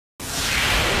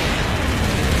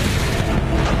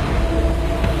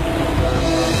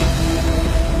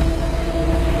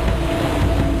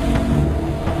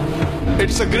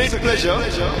a great pleasure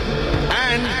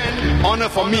and honor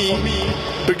for me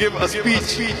to give a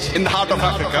speech in the heart of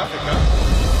Africa.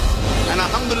 And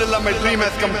alhamdulillah, my dream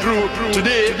has come true.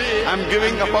 Today, I'm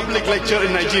giving a public lecture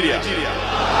in Nigeria.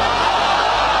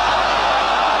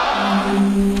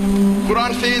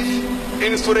 Quran says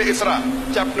in Surah Isra,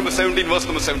 chapter number 17, verse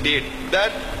number 78,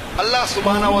 that Allah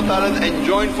subhanahu wa ta'ala has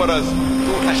enjoined for us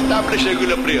to establish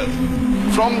regular prayers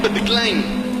from the decline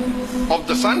of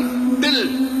the sun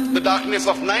till the darkness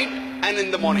of night and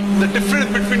in the morning. The difference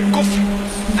between kufr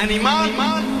and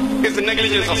iman is the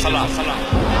negligence of salah.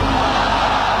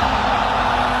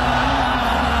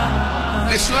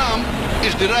 Islam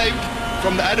is derived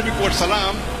from the Arabic word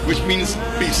salam, which means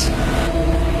peace.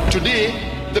 Today,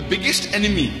 the biggest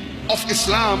enemy of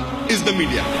Islam is the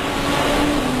media.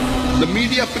 The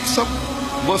media picks up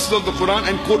verses of the Quran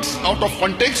and quotes out of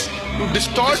context to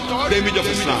distort the image of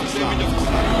Islam.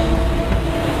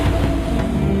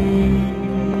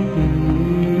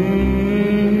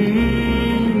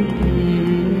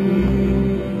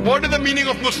 What is the meaning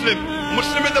of Muslim?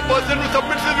 Muslim is the person who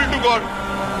submits his will to God.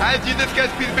 As Jesus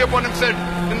Christ, peace be upon him, said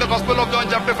in the Gospel of John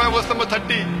chapter 5 verse number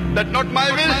 30, that not my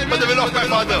will but the will of my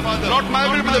Father. Not my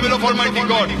will but the will of Almighty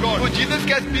God. So Jesus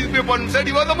Christ, peace be upon him, said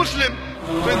he was a Muslim.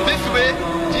 So in this way,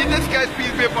 Jesus Christ,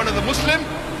 peace be upon him, is a Muslim,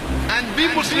 and we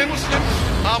Muslims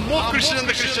are more Christian than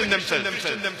the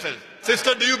Christians themselves.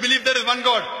 Sister, do you believe there is one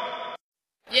God?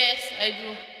 Yes, I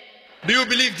do. Do you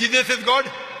believe Jesus is God?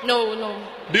 No, no.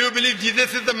 Do you believe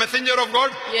Jesus is the messenger of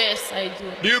God? Yes, I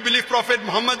do. Do you believe Prophet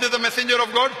Muhammad is the messenger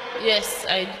of God? Yes,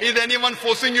 I do. Is anyone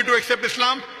forcing you to accept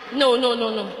Islam? No, no, no,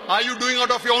 no. Are you doing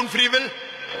out of your own free will?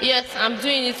 Yes, I'm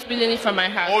doing it willingly from my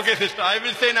heart. Okay, sister. I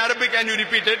will say in Arabic and you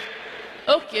repeat it.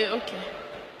 Okay, okay.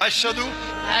 Ashhadu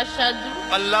Ashhadu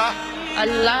Allah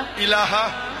Allah ilaha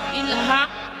ilaha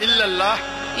illallah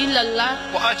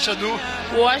illallah wa ashhadu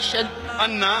wa ashhadu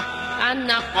anna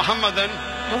anna Muhammadan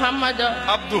Muhammadan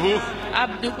abduhu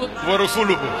abduhu wa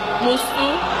rasuluhu.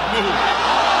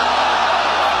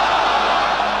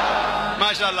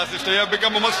 MashaAllah, sister, you have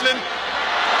become a Muslim.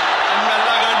 And may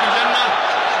Allah grant you Jannah.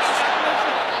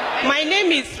 My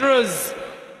name is Rose.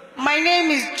 My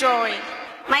name is Joy.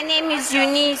 My name is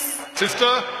Eunice.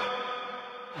 Sister,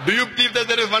 do you believe that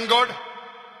there is one God?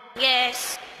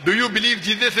 Yes. Do you believe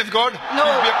Jesus is God? No.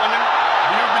 Peace be upon him.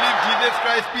 Do you believe Jesus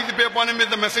Christ, peace be upon him, is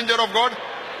the messenger of God?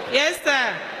 Yes,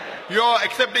 sir. You are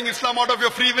accepting Islam out of your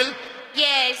free will?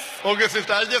 Yes. Okay,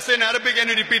 sister, I'll just say in Arabic and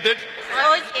you repeat it.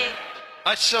 Okay.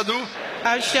 Ashhadu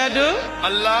Ashhadu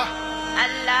Allah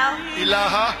Allah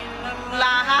ilaha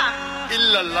ilaha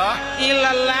illallah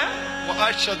illallah wa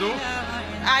ashhadu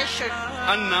ashhadu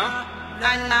anna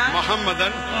anna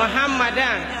Muhammadan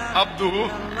Muhammadan abduhu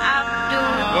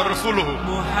abduhu wa rasuluhu.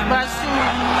 rasul.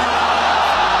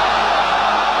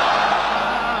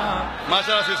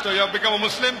 MashaAllah, sister, you have become a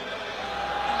Muslim.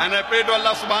 And I pray to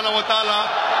Allah subhanahu wa ta'ala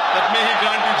that may He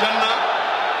grant you Jannah.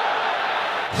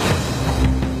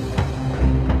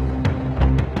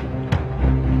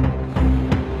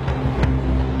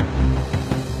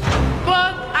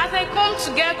 But as I come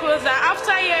to get closer,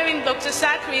 after hearing Dr.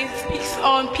 Sakri speaks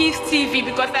on Peace TV,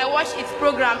 because I watch its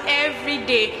program every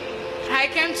day, I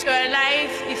came to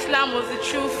realize Islam was the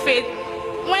true faith.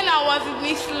 When I was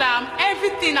in Islam,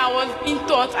 everything I was being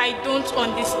taught, I don't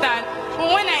understand. But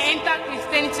when I entered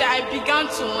Christianity, I began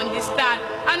to understand.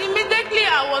 And immediately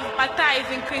I was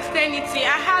baptized in Christianity.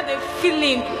 I had a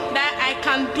feeling that I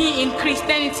can be in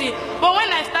Christianity. But when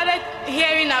I started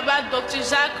hearing about Dr.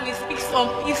 Jacques who speaks on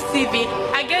Peace TV,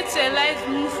 I get to realize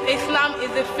Islam is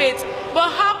a faith.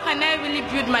 But how can I really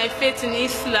build my faith in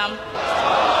Islam?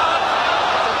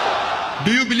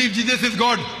 Do you believe Jesus is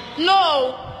God?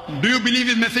 No. Do you believe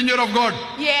He's messenger of God?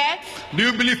 Yes. Do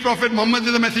you believe Prophet Muhammad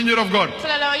is the messenger of God?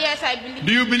 Yes, I believe.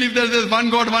 Do you believe that there is one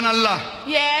God, one Allah?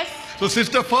 Yes. So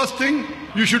sister, first thing,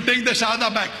 you should take the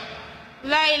Shahada back.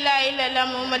 La ilaha illallah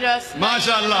Muhammad Rasulullah.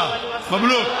 MashaAllah.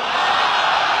 Mabluk.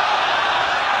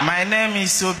 My name is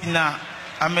Sobina.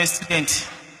 I'm a student.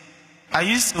 I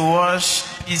used to watch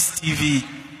Peace TV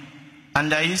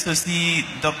and I used to see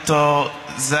Dr.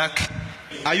 Zak.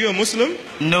 Are you a Muslim?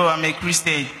 No, I'm a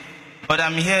Christian, but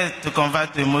I'm here to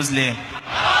convert to a Muslim.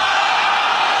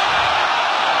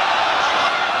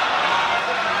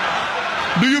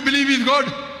 Do you believe He's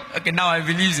God? Okay, now I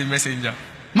believe He's a messenger.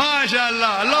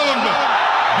 MashaAllah. Allah Akbar.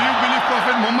 Do you believe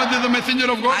Prophet Muhammad is the messenger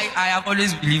of God? I have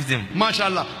always believed him.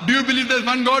 MashaAllah. Do you believe there's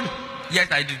one God? Yes,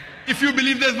 I do. If you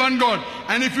believe there's one God,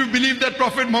 and if you believe that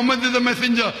Prophet Muhammad is a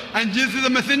messenger, and Jesus is a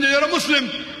messenger, you're a Muslim.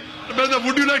 Brother,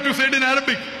 would you like to say it in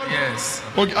Arabic? Yes.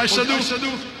 Okay. Ashhadu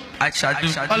أشهد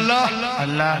Allah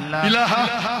ilaha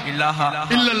إله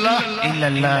illallah إلا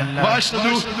الله wa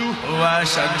ashhadu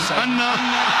وأشهد anna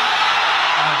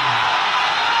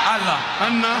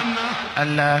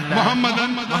الله Muhammadan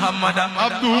محمدا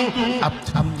abduhu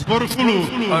عبد wa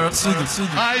rasuluhu. ورسوله.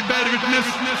 I bear witness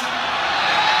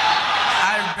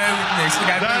I bear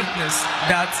witness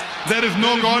that there is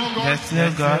no God there's no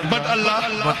God but Allah,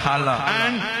 but Allah,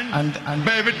 and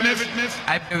bear witness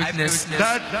I bear witness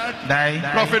that thy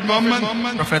Prophet Muhammad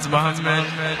Prophet Muhammad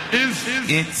is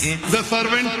it's the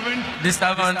servant the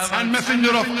servant and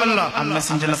messenger of Allah. a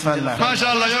messenger of Allah.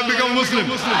 MashaAllah, you have become Muslim.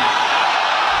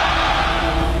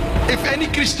 If any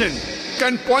Christian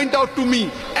can point out to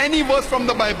me any verse from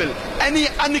the Bible, any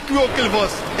unequivocal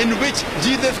verse in which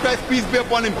Jesus Christ, peace be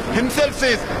upon him, himself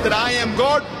says that I am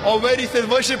God, or where he says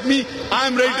worship me, I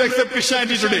am ready to accept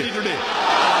Christianity today.